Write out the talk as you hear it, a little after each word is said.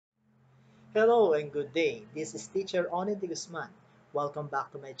Hello and good day. This is Teacher Oni de Guzman. Welcome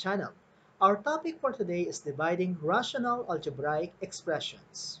back to my channel. Our topic for today is dividing rational algebraic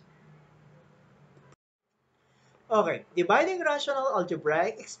expressions. Okay, dividing rational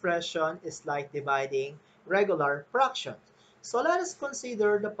algebraic expression is like dividing regular fractions. So let us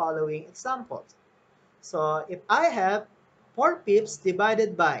consider the following examples. So if I have 4 fifths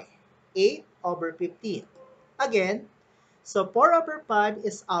divided by 8 over 15. Again, so 4 over 5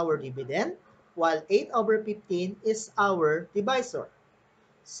 is our dividend, while 8 over 15 is our divisor.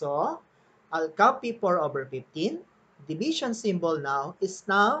 So, I'll copy 4 over 15. Division symbol now is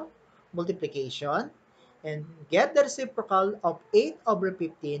now multiplication. And get the reciprocal of 8 over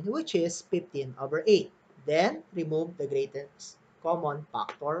 15, which is 15 over 8. Then, remove the greatest common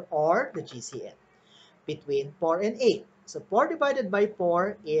factor or the GCF between 4 and 8. So, 4 divided by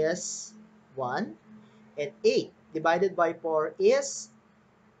 4 is 1. And 8 divided by 4 is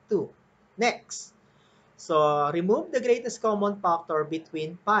 2. Next, so remove the greatest common factor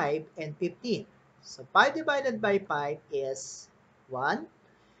between 5 and 15. So 5 divided by 5 is 1.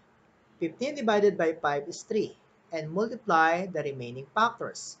 15 divided by 5 is 3. And multiply the remaining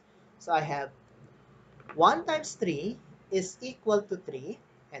factors. So I have 1 times 3 is equal to 3.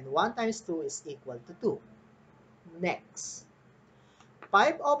 And 1 times 2 is equal to 2. Next,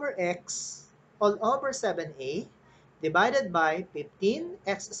 5 over x all over 7a divided by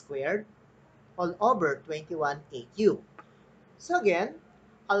 15x squared all over 21a cubed. So again,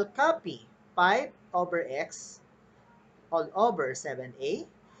 I'll copy 5 over x all over 7a.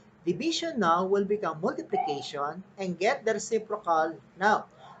 Division now will become multiplication and get the reciprocal now.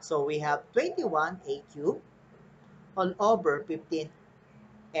 So we have 21a cubed all over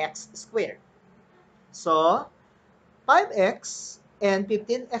 15x squared. So 5x and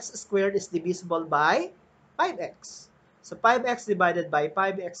 15x squared is divisible by 5x. So 5x divided by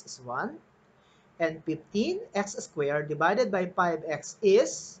 5x is 1. And 15x squared divided by 5x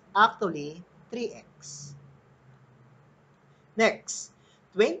is actually 3x. Next,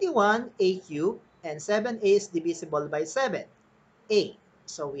 21a cubed and 7a is divisible by 7a.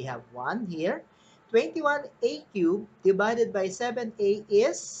 So we have 1 here. 21a cubed divided by 7a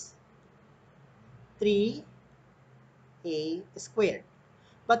is 3a squared.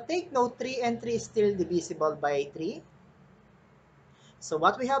 But take note, 3 and 3 is still divisible by 3. So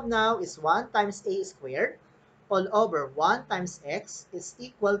what we have now is 1 times a squared all over 1 times x is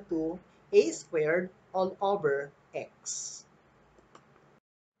equal to a squared all over x.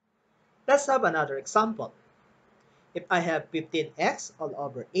 Let's have another example. If I have 15x all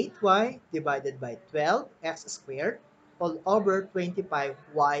over 8y divided by 12x squared all over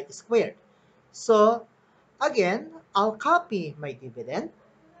 25y squared. So again, I'll copy my dividend.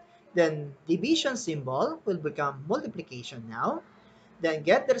 Then division symbol will become multiplication now. Then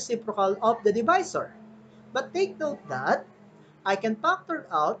get the reciprocal of the divisor. But take note that I can factor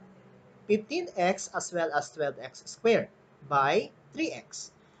out 15x as well as 12x squared by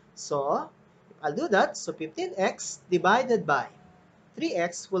 3x. So, if I'll do that, so 15x divided by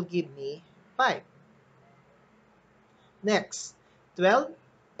 3x will give me 5. Next,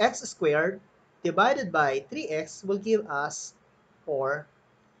 12x squared divided by 3x will give us 4x.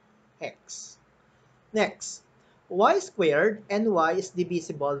 Next, y squared and y is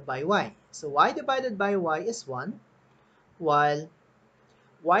divisible by y. So y divided by y is 1, while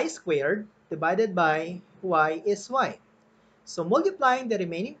y squared divided by y is y. So multiplying the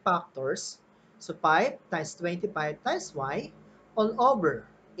remaining factors, so 5 times 25 times y all over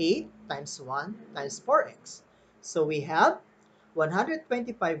 8 times 1 times 4x. So we have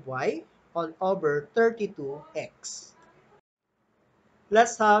 125y all over 32x.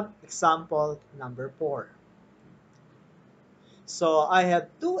 Let's have example number 4. So I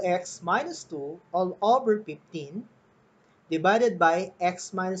have 2x minus 2 all over 15 divided by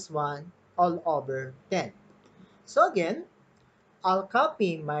x minus 1 all over 10. So again, I'll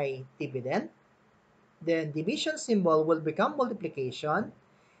copy my dividend. Then division symbol will become multiplication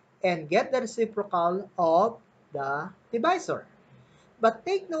and get the reciprocal of the divisor. But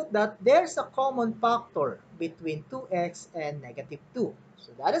take note that there's a common factor between 2x and negative 2.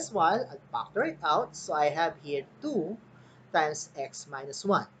 So that is why I'll factor it out. So I have here 2 times x minus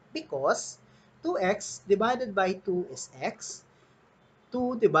 1 because 2x divided by 2 is x.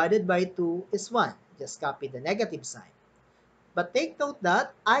 2 divided by 2 is 1. Just copy the negative sign. But take note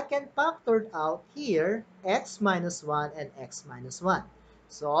that I can factor out here x minus 1 and x minus 1.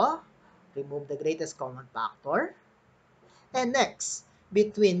 So, remove the greatest common factor. And next,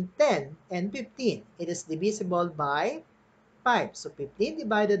 between 10 and 15, it is divisible by 5. So, 15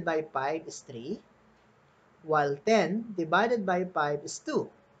 divided by 5 is 3, while 10 divided by 5 is 2.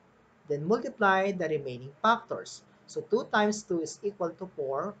 then multiply the remaining factors. So 2 times 2 is equal to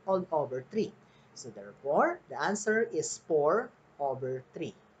 4 all over 3. So therefore, the answer is 4 over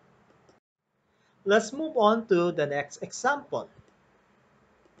 3. Let's move on to the next example.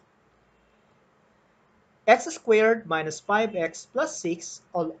 X squared minus 5x plus 6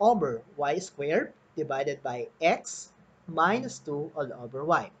 all over y squared divided by x minus 2 all over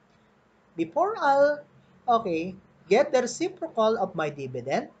y. Before I'll get the reciprocal of my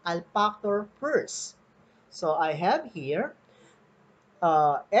dividend, I'll factor first. So I have here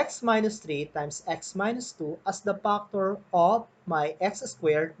x minus 3 times x minus 2 as the factor of my x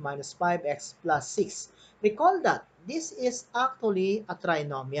squared minus 5x plus 6. Recall that this is actually a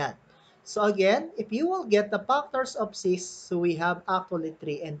trinomial. So again, if you will get the factors of 6, so we have actually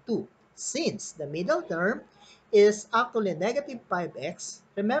 3 and 2. Since the middle term is actually negative 5x,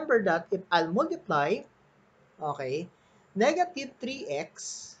 remember that if I'll multiply, negative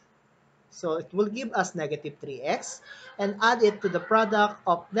 3x, so it will give us negative 3x and add it to the product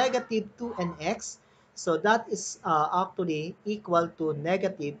of negative 2 and x. So that is actually equal to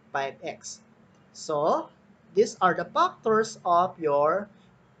negative 5x. So these are the factors of your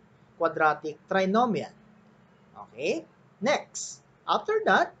quadratic trinomial. Okay, next. After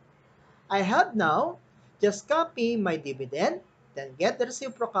that, I have now just copy my dividend, then get the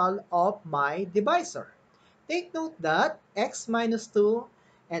reciprocal of my divisor. Take note that x minus 2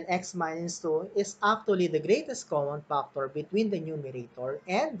 and x minus 2 is actually the greatest common factor between the numerator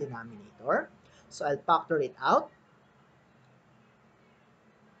and denominator. So I'll factor it out.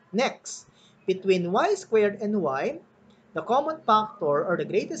 Next, between y squared and y, the common factor or the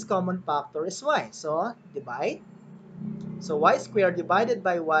greatest common factor is y. So divide. So y squared divided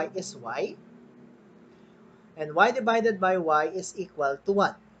by y is y. And y divided by y is equal to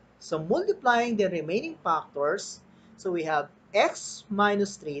 1. So multiplying the remaining factors, so we have x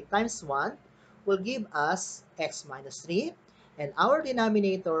minus 3 times 1 will give us x minus 3, and our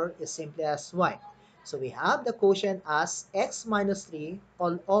denominator is simply as y. So we have the quotient as x minus 3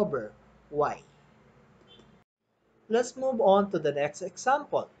 all over y. Let's move on to the next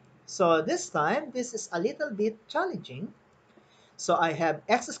example. So this time, this is a little bit challenging. So I have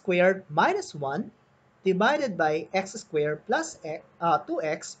x squared minus 1 divided by x squared plus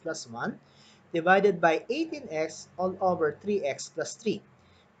 2x plus 1 divided by 18x all over 3x plus 3.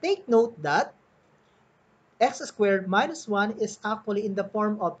 Take note that x squared minus 1 is actually in the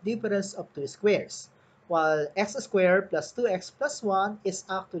form of difference of two squares, while x squared plus 2x plus 1 is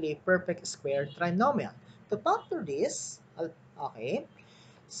actually perfect square trinomial. To factor this,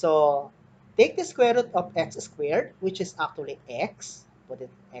 so take the square root of x squared, which is actually x, put it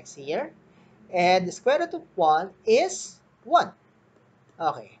x here, and the square root of 1 is 1.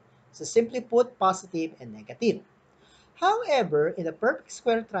 Okay, so simply put positive and negative. However, in the perfect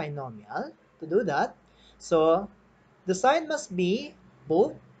square trinomial, to do that, so the sign must be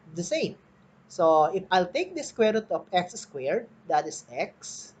both the same. So if I'll take the square root of x squared, that is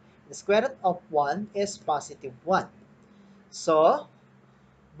x, the square root of 1 is positive 1. So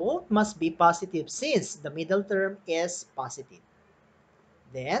both must be positive since the middle term is positive.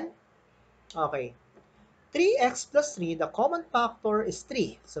 Then, okay, 3x plus 3, the common factor is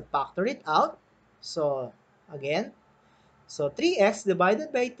 3. So factor it out. So again, so 3x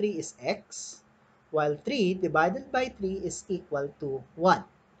divided by 3 is x, while 3 divided by 3 is equal to 1.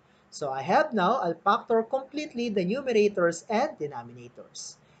 So I have now, I'll factor completely the numerators and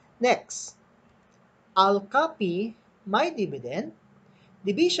denominators. Next, I'll copy my dividend.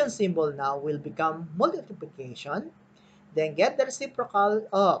 Division symbol now will become multiplication. Then get the reciprocal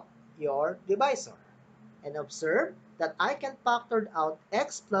of your divisor. And observe that I can factor out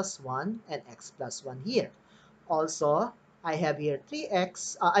x plus 1 and x plus 1 here. Also, I have here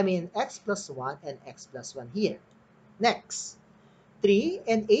x plus 1 and x plus 1 here. Next, 3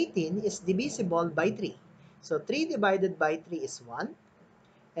 and 18 is divisible by 3. So 3 divided by 3 is 1,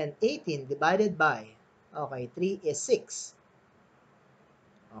 and 18 divided by 3 is 6.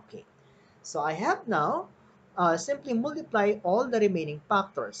 Okay, so I have now simply multiply all the remaining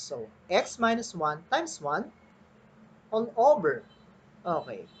factors. So x minus 1 times 1 all over,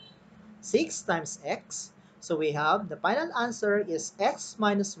 6 times x. So we have the final answer is x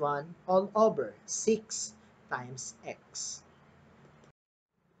minus 1 all over 6 times x.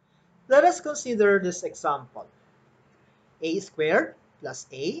 Let us consider this example. A squared plus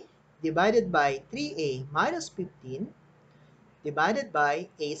a divided by 3a minus 15 divided by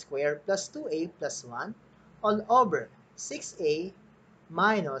a squared plus 2a plus 1 all over 6a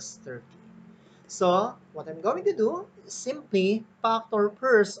minus 30. So what I'm going to do is simply factor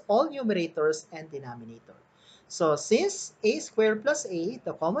first all numerators and denominator. So since a squared plus a,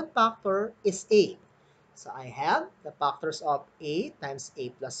 the common factor is a. So I have the factors of a times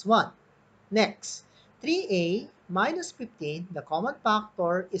a plus 1. Next, 3a minus 15, the common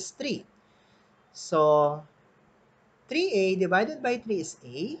factor is 3. So 3a divided by 3 is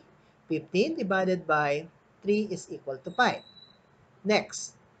a. 15 divided by 3 is equal to 5.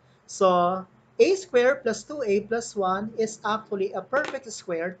 Next, so a squared plus 2a plus 1 is actually a perfect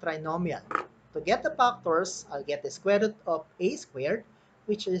square trinomial. To get the factors, I'll get the square root of a squared,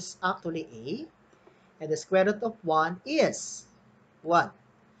 which is actually a, and the square root of 1 is 1.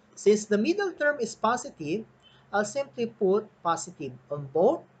 Since the middle term is positive, I'll simply put positive on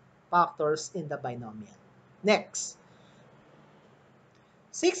both factors in the binomial. Next,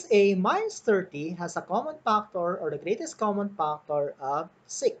 6a minus 30 has a common factor or the greatest common factor of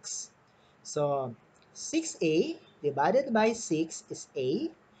 6. So 6a divided by 6 is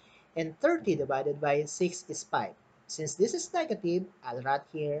a, and 30 divided by 6 is 5. Since this is negative, I'll write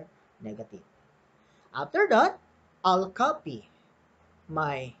here negative. After that, I'll copy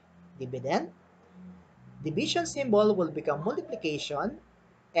my dividend. Division symbol will become multiplication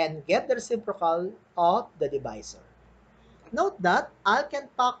and get the reciprocal of the divisor. Note that I can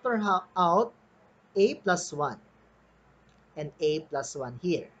factor out a plus 1 and a plus 1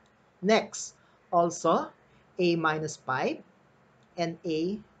 here. Next, also a minus 5 and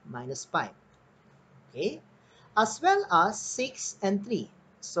a minus 5. Okay? As well as 6 and 3.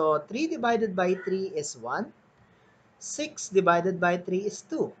 So 3 divided by 3 is 1. 6 divided by 3 is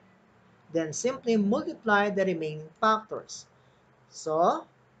 2. Then simply multiply the remaining factors. So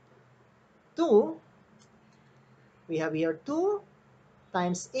 2, we have here 2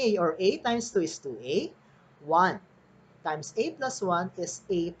 times a, or a times 2 is 2a. 1 times a plus 1 is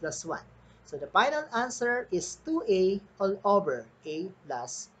a plus 1. So the final answer is 2a all over a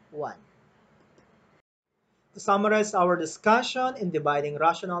plus 1. To summarize our discussion in dividing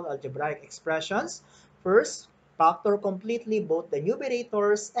rational algebraic expressions, first, factor completely both the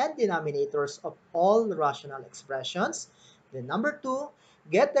numerators and denominators of all rational expressions. Then number 2,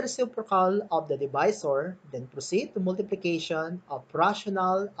 get the reciprocal of the divisor, then proceed to multiplication of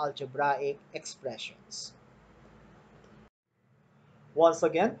rational algebraic expressions. Once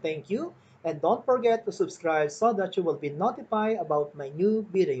again, thank you, and don't forget to subscribe so that you will be notified about my new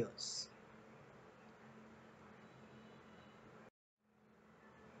videos.